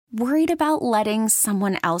Worried about letting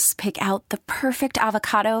someone else pick out the perfect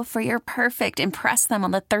avocado for your perfect impress them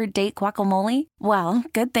on the third date guacamole? Well,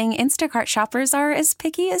 good thing Instacart shoppers are as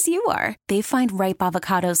picky as you are. They find ripe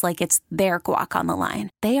avocados like it's their guac on the line.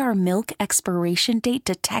 They are milk expiration date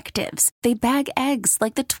detectives. They bag eggs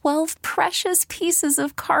like the 12 precious pieces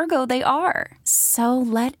of cargo they are. So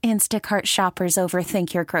let Instacart shoppers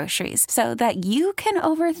overthink your groceries so that you can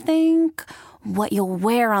overthink what you'll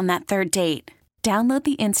wear on that third date. Download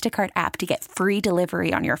the Instacart app to get free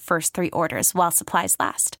delivery on your first 3 orders while supplies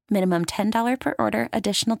last. Minimum $10 per order.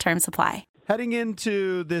 Additional terms apply. Heading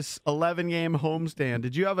into this 11-game homestand,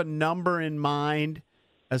 did you have a number in mind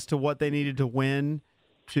as to what they needed to win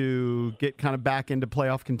to get kind of back into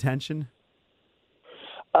playoff contention?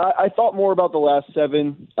 I thought more about the last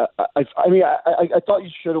 7. I thought you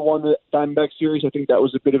should have won the Diamondback series. I think that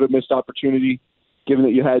was a bit of a missed opportunity, given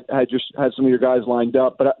that you had some of your guys lined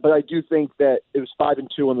up. But I do think that it was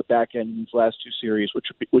 5-2 on the back end in these last 2 series, which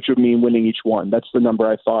would mean winning each one. That's the number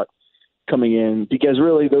I thought coming in, because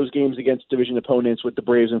really those games against division opponents with the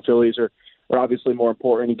Braves and Phillies are obviously more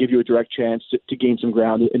important and give you a direct chance to gain some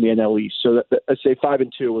ground in the NL East. So I'd say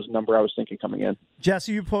 5-2 was the number I was thinking coming in.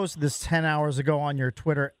 Jesse, you posted this 10 hours ago on your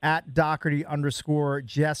Twitter,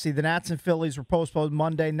 @Dougherty_Jesse. The Nats and Phillies were postponed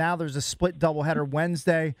Monday. Now there's a split doubleheader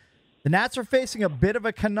Wednesday. The Nats are facing a bit of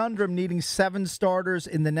a conundrum, needing 7 starters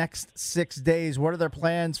in the next 6 days. What are their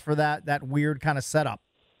plans for that weird kind of setup?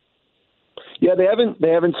 Yeah, they haven't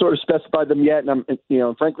sort of specified them yet, and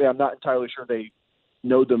frankly, I'm not entirely sure they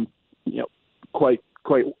know them, quite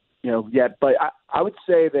yet. But I would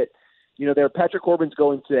say that, their Patrick Corbin's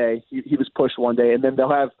going today. He was pushed one day, and then they'll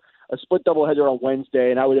have a split doubleheader on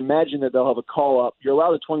Wednesday, and I would imagine that they'll have a call-up. You're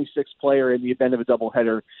allowed a 26th player in the event of a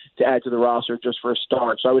doubleheader to add to the roster just for a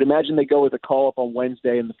start. So I would imagine they go with a call-up on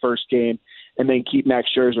Wednesday in the first game and then keep Max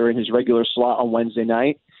Scherzer in his regular slot on Wednesday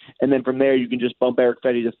night. And then from there, you can just bump Eric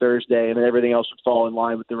Fetty to Thursday, and then everything else would fall in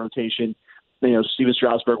line with the rotation. Steven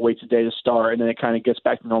Strasburg waits a day to start, and then it kind of gets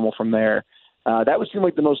back to normal from there. That would seem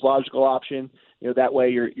like the most logical option. That way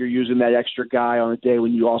you're using that extra guy on a day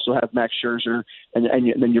when you also have Max Scherzer, and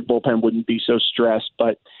then your bullpen wouldn't be so stressed.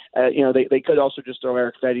 But they could also just throw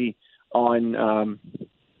Eric Fetty on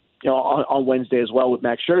Wednesday as well with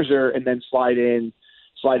Max Scherzer, and then slide in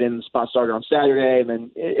the spot starter on Saturday, and then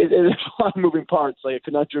there's a lot of moving parts. Like, a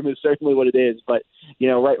conundrum is certainly what it is. But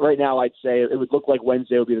right now, I'd say it would look like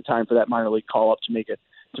Wednesday would be the time for that minor league call up to make a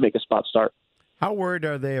spot start. How worried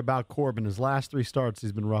are they about Corbin? His last 3 starts,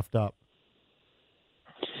 he's been roughed up.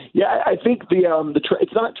 Yeah, I think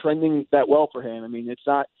it's not trending that well for him. I mean, it's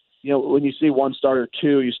not, when you see 1 start or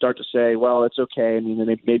 2, you start to say, well, it's okay. I mean,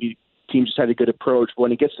 maybe teams just had a good approach. But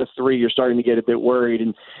when it gets to 3, you're starting to get a bit worried.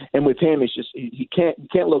 And with him, it's just he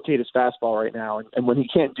can't locate his fastball right now. And when he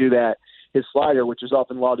can't do that, his slider, which is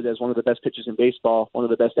often lauded as one of the best pitches in baseball, one of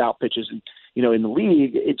the best out pitches in the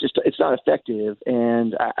league, it's not effective.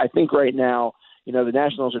 And I think right now, the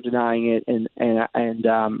Nationals are denying it, and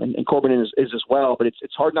Corbin is as well. But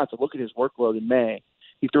it's hard not to look at his workload in May.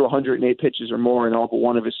 He threw 108 pitches or more in all but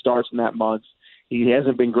one of his starts in that month. He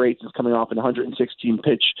hasn't been great since coming off an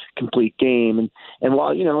 116-pitch complete game. And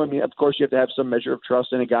while, of course you have to have some measure of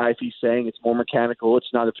trust in a guy if he's saying it's more mechanical,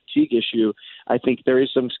 it's not a fatigue issue. I think there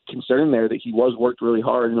is some concern there that he was worked really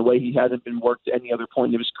hard in a way he hasn't been worked at any other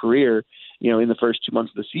point of his career, in the first 2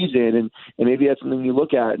 months of the season. And maybe that's something you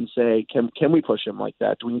look at and say, can we push him like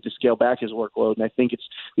that? Do we need to scale back his workload? And I think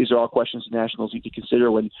these are all questions the Nationals need to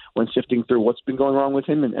consider when sifting through what's been going wrong with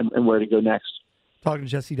him and where to go next. Talking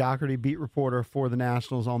to Jesse Dougherty, beat reporter for the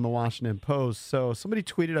Nationals on the Washington Post. So somebody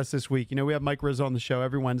tweeted us this week. We have Mike Rizzo on the show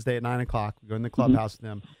every Wednesday at 9 o'clock. We go in the clubhouse with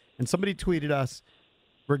him. And somebody tweeted us,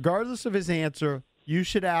 regardless of his answer, you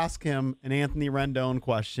should ask him an Anthony Rendon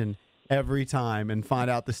question every time and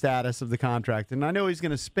find out the status of the contract. And I know he's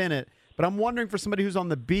going to spin it, but I'm wondering for somebody who's on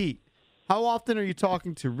the beat, how often are you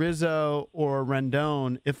talking to Rizzo or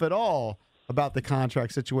Rendon, if at all, about the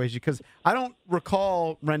contract situation? Because I don't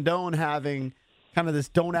recall Rendon having kind of this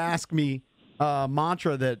 "don't ask me"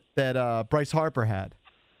 mantra that Bryce Harper had.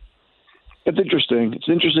 It's interesting. It's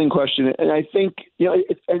an interesting question, and I think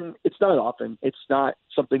it's not often. It's not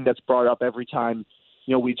something that's brought up every time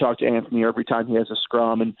we talk to Anthony or every time he has a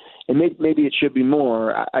scrum, and maybe it should be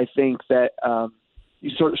more. I think that you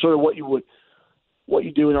sort of what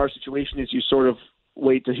you do in our situation is you sort of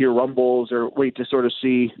wait to hear rumbles or wait to sort of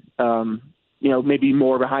see. Maybe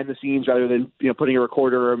more behind the scenes rather than, putting a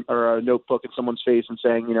recorder or a notebook in someone's face and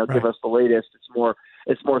saying, give us the latest.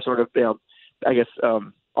 It's more sort of, I guess,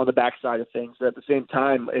 on the backside of things. But at the same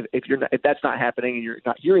time, if that's not happening and you're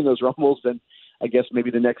not hearing those rumbles, then I guess maybe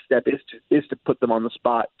the next step is to put them on the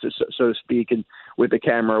spot, so to speak, and with a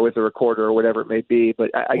camera or with a recorder or whatever it may be. But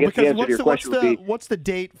I guess the answer to your question would be, what's the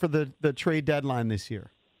date for the trade deadline this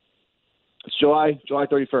year? It's July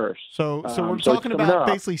 31st. So we're talking about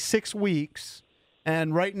basically 6 weeks,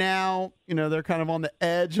 and right now, they're kind of on the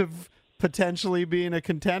edge of potentially being a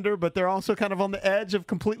contender, but they're also kind of on the edge of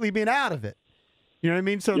completely being out of it. You know what I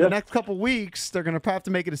mean? So the next couple weeks, they're going to have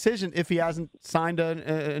to make a decision if he hasn't signed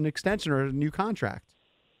an extension or a new contract.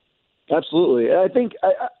 Absolutely. I think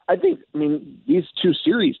these two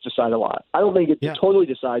series decide a lot. I don't think it totally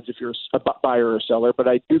decides if you're a buyer or a seller, but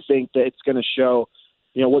I do think that it's going to show,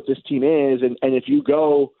 what this team is. And if you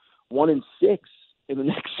go 1-6 in the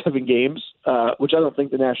next 7 games, which I don't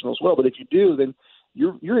think the Nationals will, but if you do, then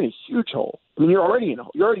you're in a huge hole. I mean, you're already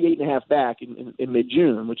 8.5 back in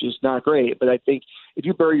mid-June, which is not great. But I think if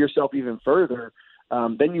you bury yourself even further,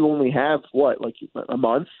 then you only have a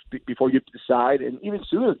month before you decide, and even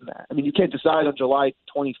sooner than that. I mean, you can't decide on July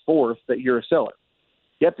 24th that you're a seller.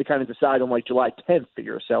 You have to kind of decide on July 10th that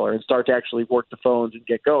you're a seller and start to actually work the phones and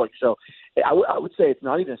get going. So I would say it's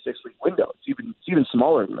not even a 6-week window. It's even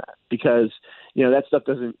smaller than that, because that stuff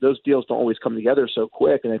those deals don't always come together so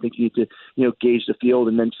quick. And I think you need to gauge the field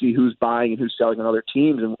and then see who's buying and who's selling on other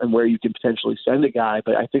teams and where you can potentially send a guy.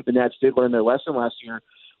 But I think the Nats did learn their lesson last year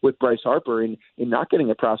with Bryce Harper in not getting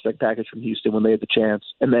a prospect package from Houston when they had the chance,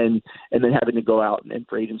 and then having to go out and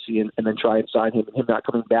free agency and then try and sign him, and him not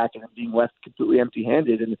coming back and him being left completely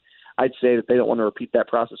empty-handed. And I'd say that they don't want to repeat that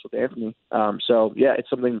process with Anthony. It's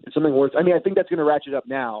something worth. I mean, I think that's going to ratchet up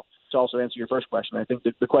now. To also answer your first question, I think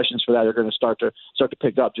that the questions for that are going to start to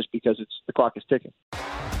pick up just because the clock is ticking.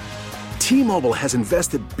 T-Mobile has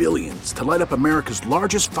invested billions to light up America's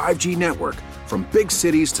largest 5G network, from big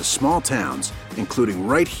cities to small towns, including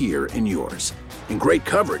right here in yours. And great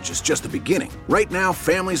coverage is just the beginning. Right now,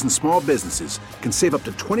 families and small businesses can save up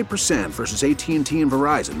to 20% versus AT&T and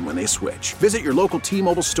Verizon when they switch. Visit your local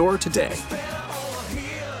T-Mobile store today.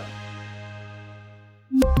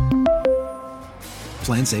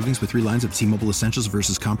 Plan savings with 3 lines of T-Mobile Essentials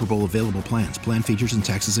versus comparable available plans. Plan features and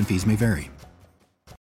taxes and fees may vary.